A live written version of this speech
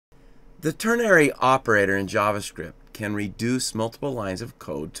The ternary operator in JavaScript can reduce multiple lines of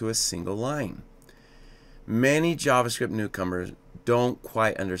code to a single line. Many JavaScript newcomers don't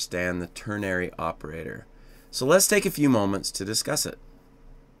quite understand the ternary operator. So let's take a few moments to discuss it.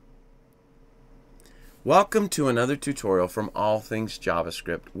 Welcome to another tutorial from All Things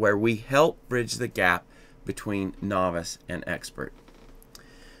JavaScript, where we help bridge the gap between novice and expert.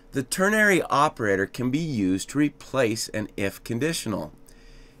 The ternary operator can be used to replace an if conditional.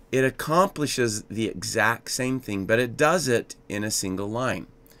 It accomplishes the exact same thing, but it does it in a single line.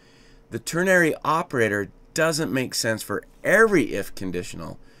 The ternary operator doesn't make sense for every if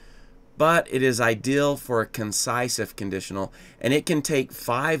conditional, but it is ideal for a concise if conditional, and it can take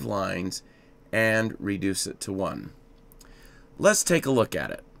 5 lines and reduce it to 1. Let's take a look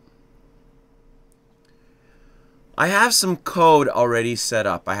at it. I have some code already set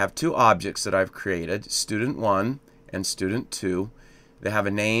up. I have 2 objects that I've created, student1 and student2. They have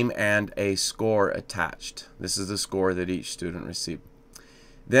a name and a score attached. This is the score that each student received.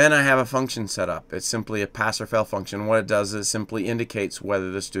 Then I have a function set up. It's simply a pass or fail function. What it does is it simply indicates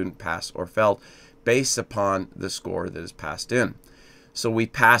whether the student passed or failed based upon the score that is passed in. So we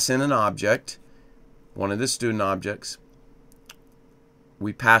pass in an object, one of the student objects.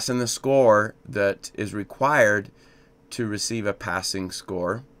 We pass in the score that is required to receive a passing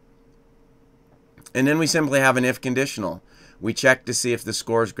score. And then we simply have an if conditional. We check to see if the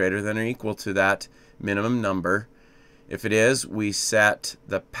score is greater than or equal to that minimum number. If it is, we set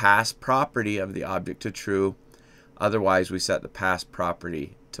the pass property of the object to true. Otherwise, we set the pass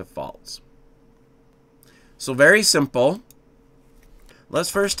property to false. So very simple. Let's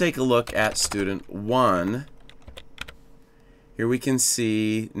first take a look at student 1. Here we can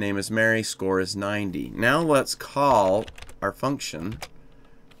see name is Mary, score is 90. Now let's call our function.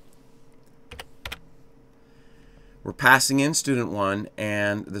 We're passing in student 1,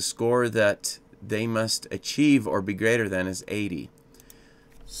 and the score that they must achieve or be greater than is 80.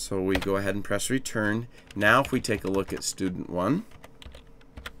 So we go ahead and press return. Now if we take a look at student 1,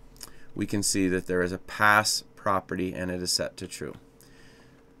 we can see that there is a pass property and it is set to true.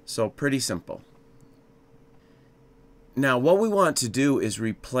 So pretty simple. Now what we want to do is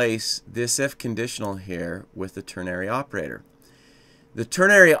replace this if conditional here with the ternary operator. The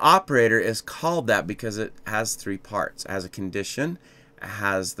ternary operator is called that because it has 3 parts. It has a condition, it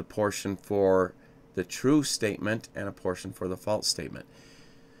has the portion for the true statement, and a portion for the false statement.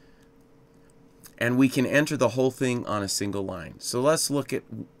 And we can enter the whole thing on a single line. So let's look at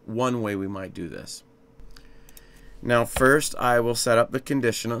one way we might do this. Now first I will set up the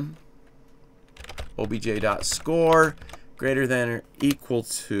conditional. obj.score greater than or equal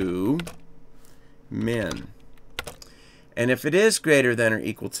to min. And if it is greater than or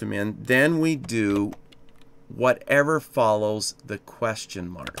equal to min, then we do whatever follows the question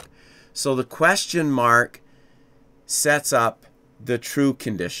mark. So the question mark sets up the true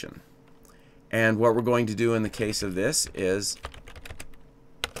condition. And what we're going to do in the case of this is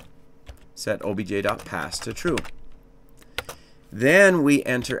set obj.pass to true. Then we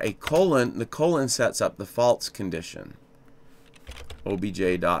enter a colon. The colon sets up the false condition.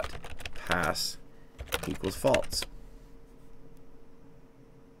 obj.pass equals false.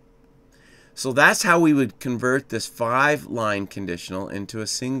 So that's how we would convert this 5-line conditional into a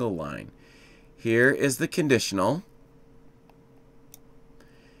single line. Here is the conditional.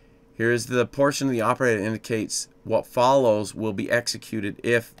 Here is the portion of the operator that indicates what follows will be executed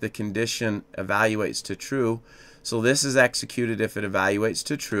if the condition evaluates to true. So this is executed if it evaluates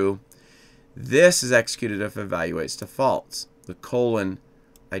to true. This is executed if it evaluates to false. The colon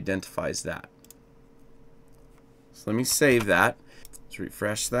identifies that. So let me save that. Let's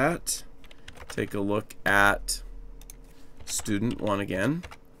refresh that. Take a look at student 1 again,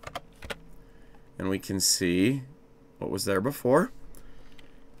 and we can see what was there before.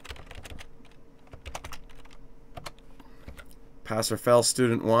 Pass or fail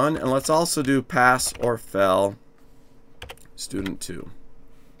student 1, and let's also do pass or fail student 2.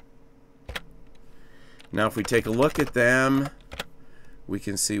 Now if we take a look at them, we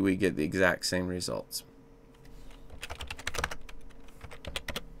can see we get the exact same results.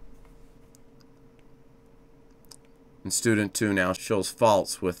 And student 2 now shows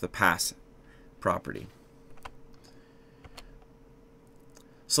false with the pass property.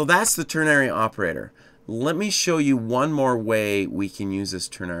 So that's the ternary operator. Let me show you one more way we can use this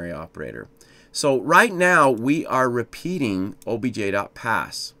ternary operator. So right now we are repeating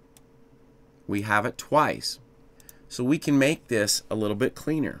obj.pass. We have it twice. So we can make this a little bit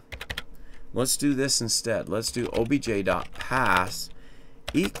cleaner. Let's do this instead. Let's do obj.pass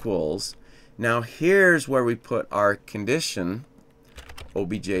equals. Now here's where we put our condition,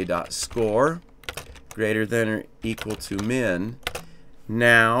 obj.score greater than or equal to min.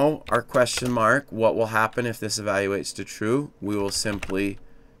 Now our question mark, what will happen if this evaluates to true? We will simply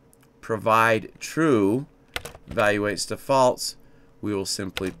provide true. Evaluates to false, we will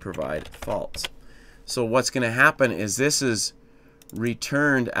simply provide false. So what's going to happen is this is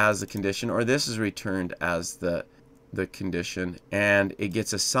returned as the condition, or this is returned as the condition, and it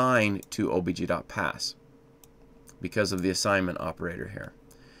gets assigned to obj.pass because of the assignment operator here.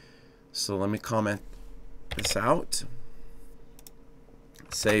 So let me comment this out.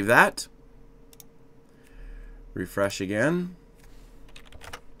 Save that. Refresh again.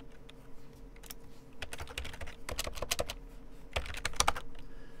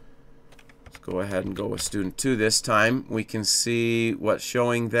 Let's go ahead and go with student 2 this time. We can see what's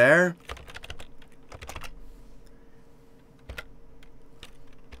showing there.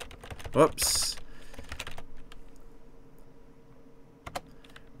 Whoops.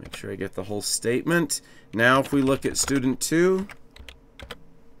 Make sure I get the whole statement. Now if we look at student 2,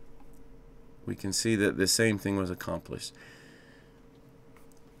 we can see that the same thing was accomplished.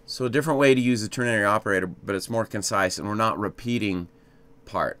 So a different way to use the ternary operator, but it's more concise and we're not repeating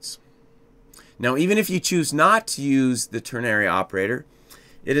parts. Now even if you choose not to use the ternary operator,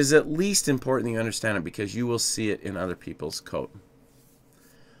 it is at least important that you understand it because you will see it in other people's code.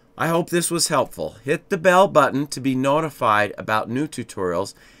 I hope this was helpful. Hit the bell button to be notified about new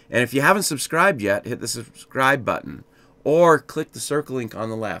tutorials, and if you haven't subscribed yet, hit the subscribe button or click the circle link on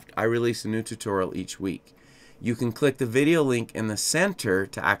the left. I release a new tutorial each week. You can click the video link in the center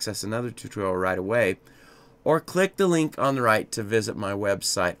to access another tutorial right away, or click the link on the right to visit my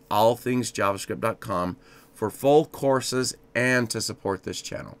website, allthingsjavascript.com, for full courses and to support this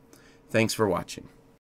channel. Thanks for watching.